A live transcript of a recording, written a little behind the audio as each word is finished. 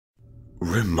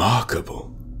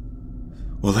Remarkable.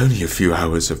 While only a few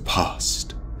hours have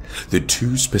passed, the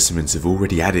 2 specimens have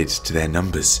already added to their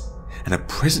numbers and are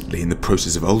presently in the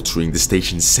process of altering the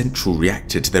station's central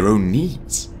reactor to their own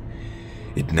needs.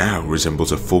 It now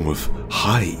resembles a form of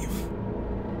hive.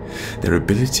 Their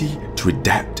ability to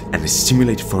adapt and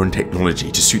assimilate foreign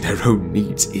technology to suit their own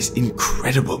needs is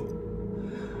incredible.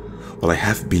 While I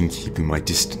have been keeping my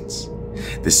distance,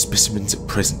 the specimens at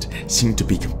present seem to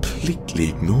be completely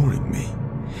ignoring me.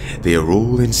 They are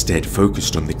all instead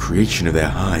focused on the creation of their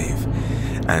hive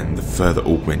and the further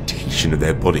augmentation of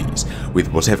their bodies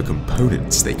with whatever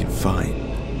components they can find.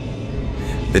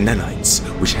 The nanites,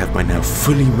 which have by now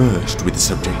fully merged with the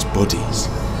subject's bodies,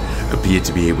 appear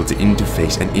to be able to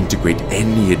interface and integrate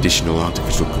any additional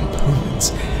artificial components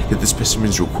that the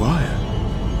specimens require.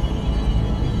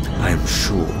 I am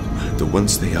sure that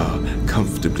once they are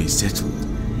comfortably settled,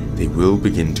 they will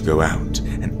begin to go out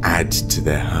and add to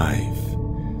their hive.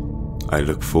 I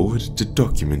look forward to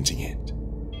documenting it.